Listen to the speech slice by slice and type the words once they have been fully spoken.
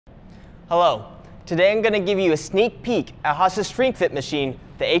Hello, today I'm going to give you a sneak peek at Haas's Shrink Fit Machine,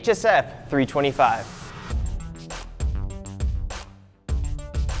 the HSF-325.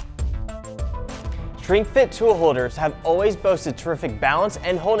 Shrink Fit tool holders have always boasted terrific balance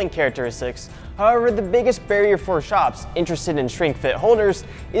and holding characteristics. However, the biggest barrier for shops interested in Shrink Fit holders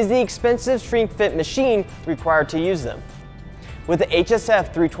is the expensive Shrink Fit machine required to use them. With the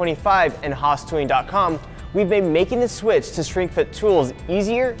HSF-325 and HaasTooling.com, we've made making the switch to Shrink Fit tools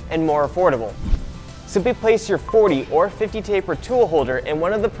easier and more affordable. Simply place your 40 or 50 taper tool holder in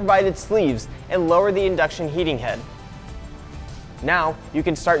one of the provided sleeves and lower the induction heating head. Now you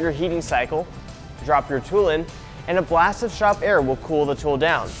can start your heating cycle, drop your tool in, and a blast of shop air will cool the tool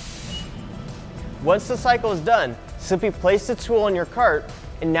down. Once the cycle is done, simply place the tool in your cart,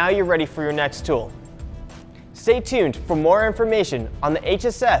 and now you're ready for your next tool. Stay tuned for more information on the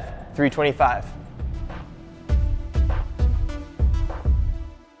HSF-325.